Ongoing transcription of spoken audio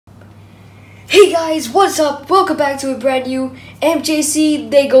Hey guys, what's up? Welcome back to a brand new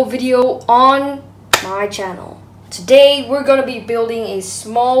MJC Lego video on my channel. Today we're gonna be building a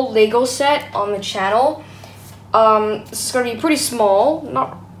small Lego set on the channel. This is gonna be pretty small,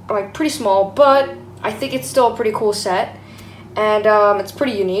 not like pretty small, but I think it's still a pretty cool set, and it's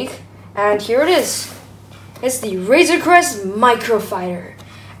pretty unique. And here it is. It's the Razor Crest Microfighter.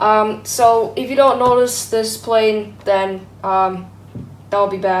 So if you don't notice this plane, then that would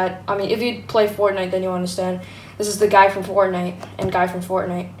be bad. I mean, if you play Fortnite, then you'll understand. This is the guy from Fortnite and guy from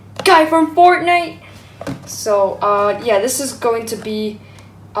Fortnite. Guy from Fortnite! So, yeah, this is going to be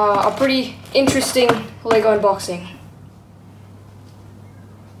a pretty interesting Lego unboxing.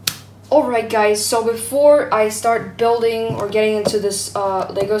 Alright guys, so before I start building or getting into this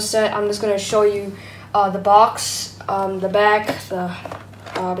Lego set, I'm just going to show you the box, the back,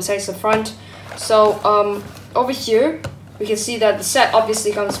 besides the front. So, over here, we can see that the set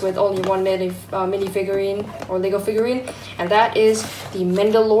obviously comes with only one mini figurine or Lego figurine, and that is the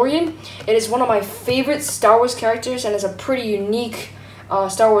Mandalorian. It is one of my favorite Star Wars characters, and is a pretty unique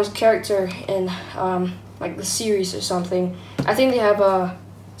Star Wars character in like the series or something. I think they have a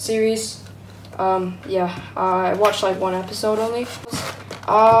series. Yeah, I watched like one episode only.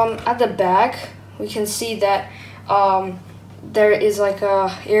 At the back, we can see that there is like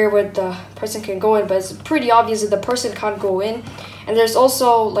a area where the person can go in, but it's pretty obvious that the person can't go in. And there's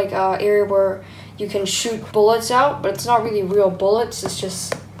also like a area where you can shoot bullets out, but it's not really real bullets, it's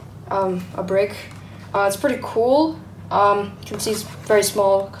just a brick. It's pretty cool. You can see it's very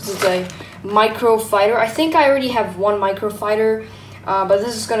small because it's a microfighter. I think I already have one microfighter, but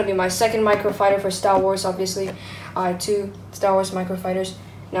this is going to be my second microfighter for Star Wars, obviously. I have two Star Wars microfighters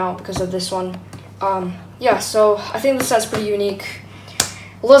now because of this one. Yeah, so I think this set's pretty unique.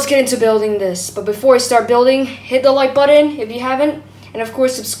 Let's get into building this. But before I start building, hit the like button if you haven't. And of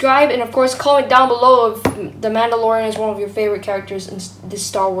course, subscribe. And of course, comment down below if The Mandalorian is one of your favorite characters in this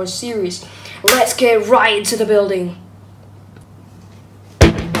Star Wars series. Let's get right into the building.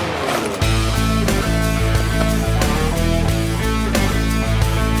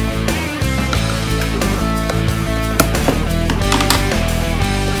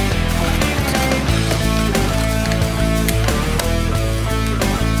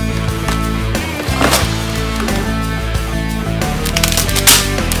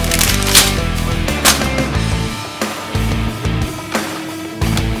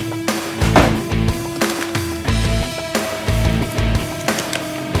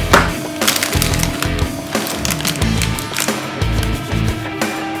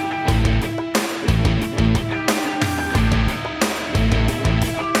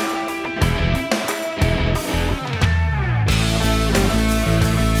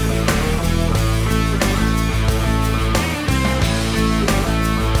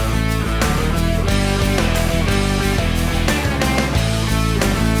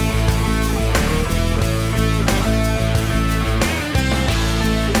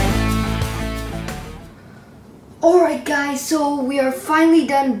 Alright guys, so we are finally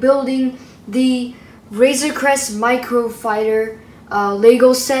done building the Razor Crest Microfighter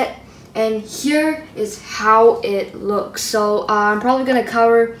Lego set, and here is how it looks. So I'm probably going to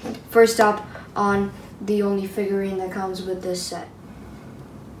cover first up on the only figurine that comes with this set.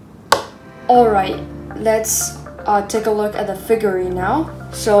 Alright, let's take a look at the figurine now.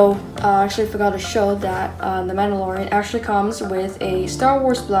 So I actually forgot to show that the Mandalorian actually comes with a Star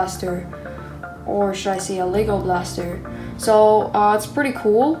Wars blaster, or should I say a Lego blaster. So it's pretty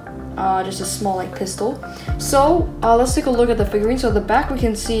cool, just a small like pistol. So let's take a look at the figurine. So at the back we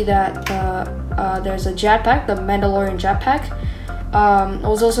can see that there's a jetpack, the Mandalorian jetpack. It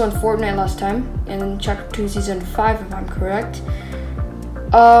was also in Fortnite last time, in Chapter 2 Season 5 if I'm correct.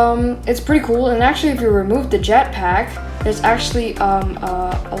 It's pretty cool, and actually if you remove the jetpack, there's actually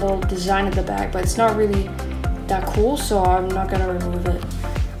a little design at the back, but it's not really that cool, so I'm not gonna remove it.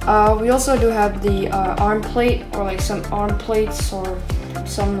 We also do have the arm plate, or like some arm plates or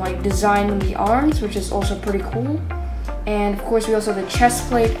some like design in the arms, which is also pretty cool. And of course we also have the chest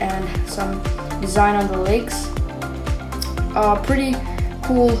plate and some design on the legs. Pretty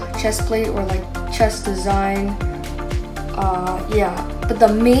cool chest plate or like chest design. Yeah, but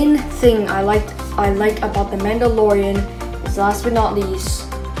the main thing I like about the Mandalorian is, last but not least,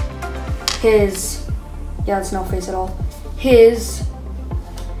 his, yeah, it's no face at all, his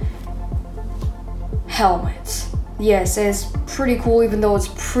helmet. Yes, it's pretty cool, even though it's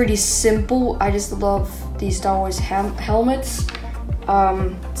pretty simple. I just love these Star Wars helmets.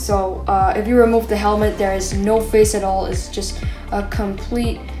 So if you remove the helmet, there is no face at all. It's just a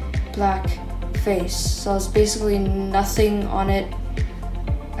complete black face. So it's basically nothing on it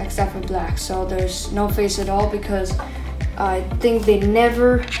except for black. So there's no face at all because I think they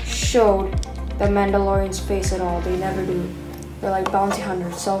never showed the Mandalorian's face at all. They never do. They're like bounty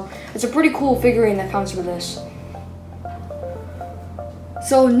hunters. So it's a pretty cool figurine that comes with this.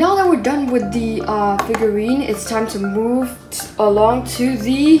 So now that we're done with the figurine, it's time to move along to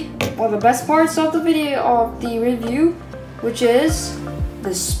the best parts of the video of the review, which is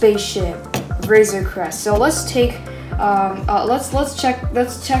the spaceship Razor Crest. So let's take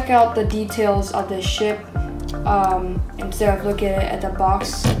let's check out the details of the ship instead of looking at the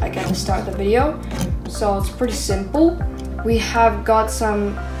box again to start the video. So it's pretty simple. We have got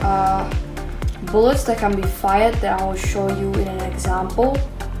some bullets that can be fired that I will show you in an example.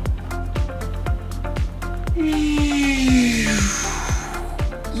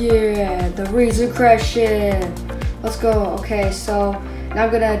 Yeah, the Razor Crest ship. Let's go. Okay, so now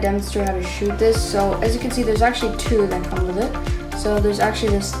I'm gonna demonstrate how to shoot this. So as you can see, there's actually two that come with it. So there's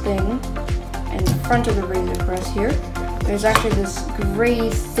actually this thing in the front of the Razor Crest here. There's actually this gray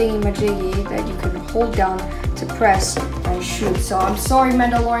thingamajiggy that you can hold down to press and shoot. So I'm sorry,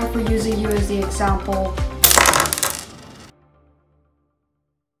 Mandalorian, for using you as the example.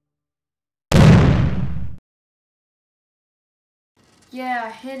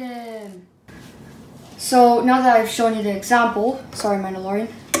 Yeah, hit him. So now that I've shown you the example, sorry Mandalorian,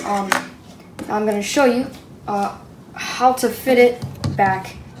 I'm gonna show you how to fit it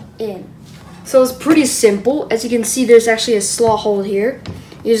back in. So it's pretty simple. As you can see, there's actually a slot hole here.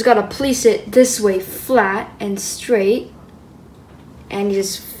 You just gotta place it this way, flat and straight, and you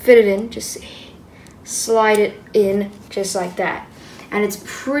just fit it in, just slide it in just like that. And it's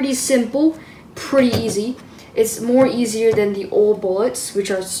pretty simple, pretty easy. It's more easier than the old bullets,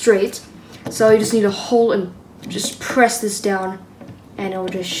 which are straight. So you just need to hold and just press this down and it will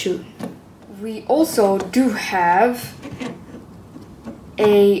just shoot. We also do have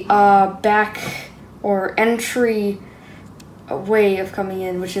a back or entry way of coming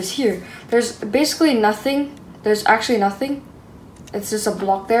in, which is here. There's basically nothing. There's actually nothing. It's just a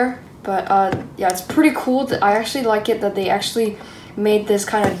block there. But yeah, it's pretty cool. I actually like it that they actually made this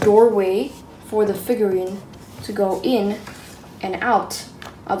kind of doorway for the figurine to go in and out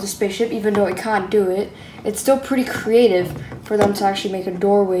of the spaceship. Even though it can't do it, it's still pretty creative for them to actually make a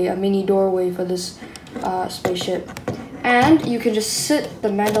doorway, a mini doorway for this spaceship. And you can just sit the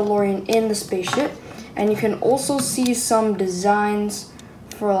Mandalorian in the spaceship, and you can also see some designs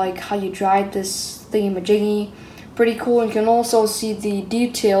for like how you drive this thingy-majiggy. Pretty cool. You can also see the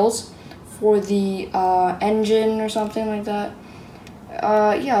details for the engine or something like that.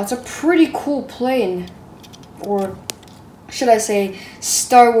 Yeah, it's a pretty cool plane, or should I say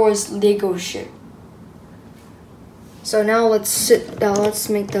Star Wars Lego ship. So now let's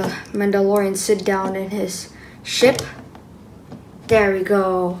make the Mandalorian sit down in his ship. There we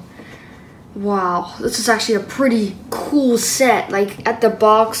go. Wow, this is actually a pretty cool set. Like at the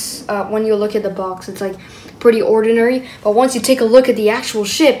box, when you look at the box, it's like pretty ordinary. But once you take a look at the actual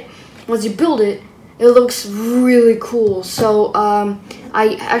ship, once you build it, it looks really cool. So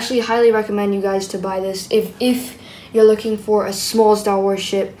I actually highly recommend you guys to buy this if you're looking for a small Star Wars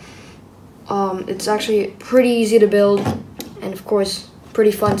ship. It's actually pretty easy to build, and of course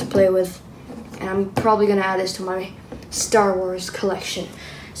pretty fun to play with. And I'm probably gonna add this to my Star Wars collection.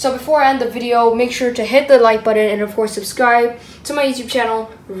 So before I end the video, make sure to hit the like button and of course subscribe to my YouTube channel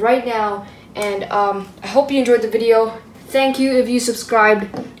right now. And I hope you enjoyed the video. Thank you if you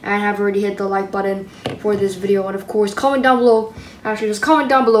subscribed and have already hit the like button for this video. And of course, comment down below. Actually, just comment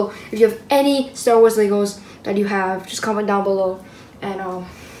down below if you have any Star Wars Legos that you have. Just comment down below. And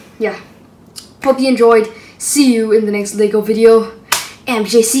yeah, hope you enjoyed. See you in the next Lego video.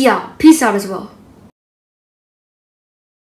 MJC out. Peace out as well.